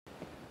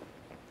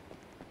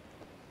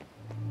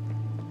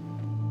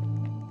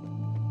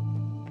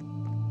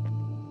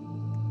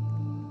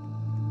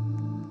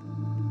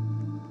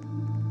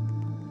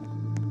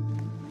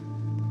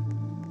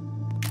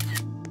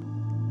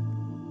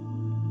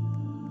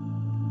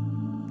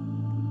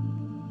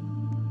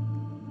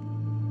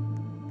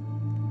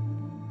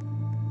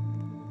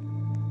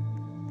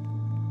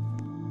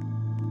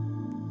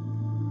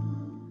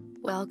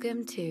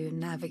Welcome to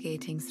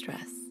Navigating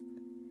Stress.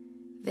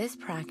 This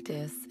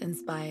practice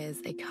inspires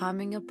a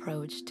calming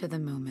approach to the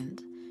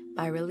moment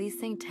by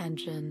releasing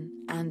tension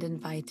and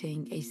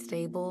inviting a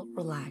stable,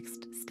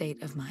 relaxed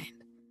state of mind.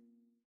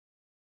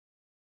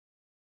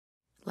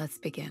 Let's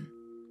begin.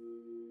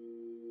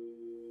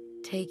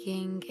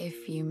 Taking a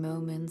few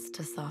moments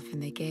to soften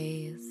the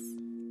gaze,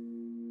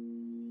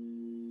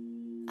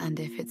 and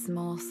if it's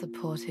more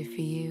supportive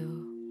for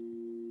you,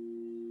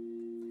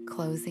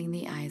 closing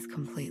the eyes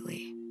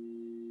completely.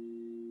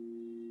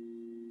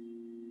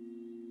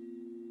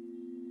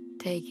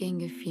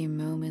 Taking a few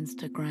moments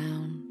to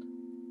ground,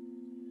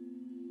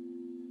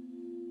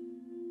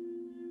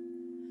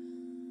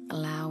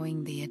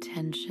 allowing the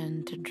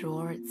attention to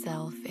draw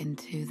itself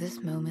into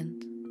this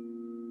moment,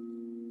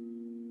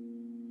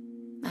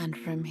 and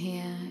from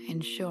here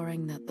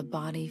ensuring that the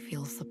body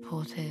feels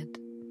supported,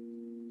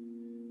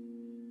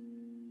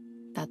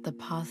 that the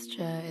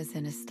posture is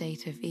in a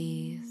state of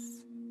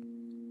ease,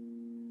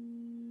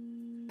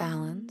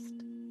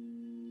 balanced,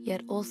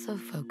 yet also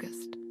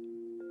focused.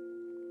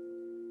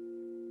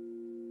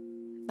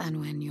 And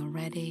when you're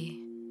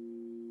ready,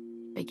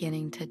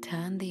 beginning to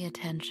turn the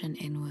attention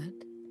inward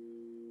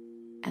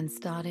and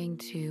starting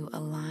to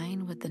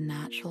align with the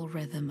natural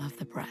rhythm of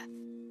the breath.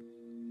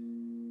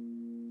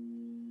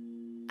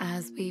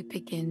 As we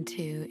begin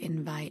to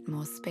invite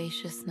more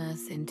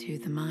spaciousness into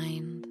the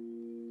mind,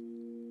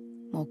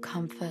 more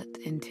comfort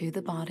into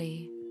the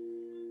body,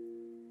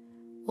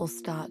 we'll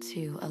start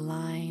to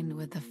align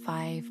with the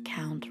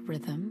 5-count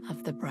rhythm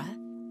of the breath.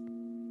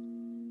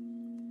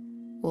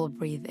 We'll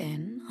breathe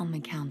in on the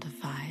count of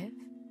 5,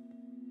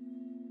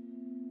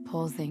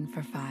 pausing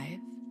for 5,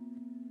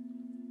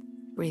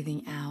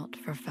 breathing out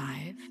for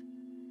 5,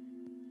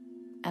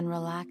 and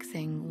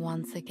relaxing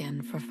once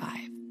again for 5.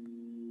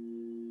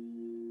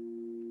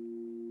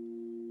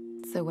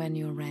 So when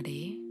you're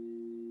ready,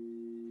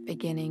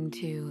 beginning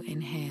to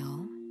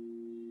inhale,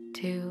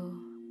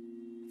 2,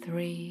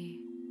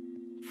 3,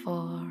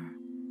 4,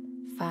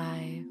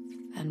 5,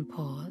 and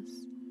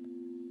pause,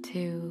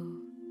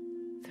 2,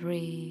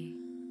 3,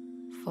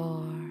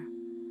 4,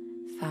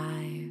 5,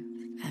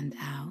 and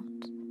out,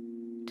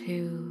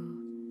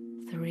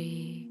 2,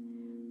 3,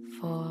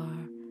 4,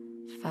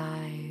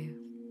 5,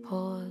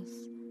 pause,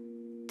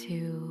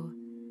 2,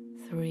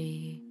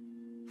 3,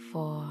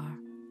 4,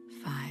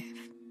 5.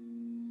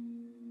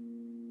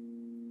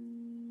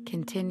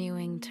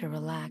 Continuing to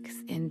relax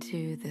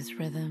into this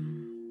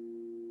rhythm,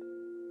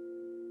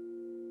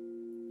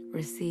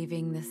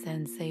 receiving the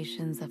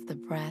sensations of the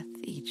breath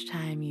each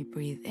time you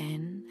breathe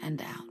in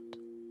and out.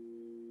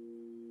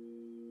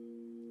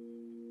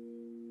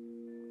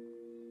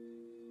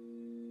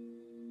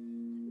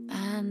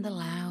 And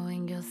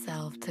allowing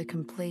yourself to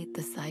complete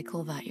the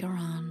cycle that you're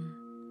on.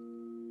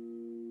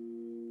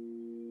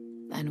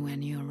 And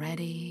when you're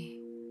ready,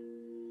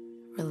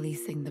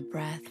 releasing the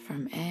breath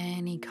from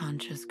any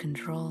conscious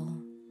control.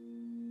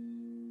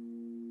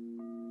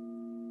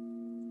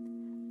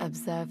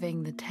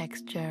 Observing the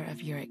texture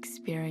of your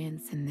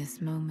experience in this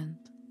moment.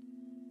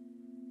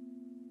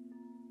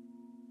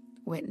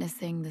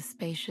 Witnessing the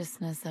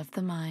spaciousness of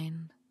the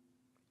mind.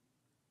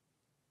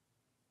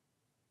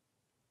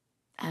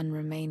 And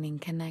remaining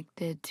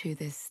connected to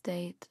this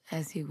state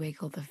as you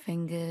wiggle the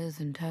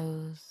fingers and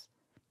toes.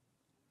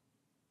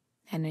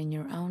 And in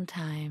your own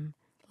time,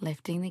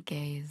 lifting the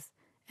gaze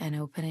and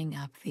opening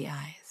up the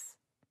eyes.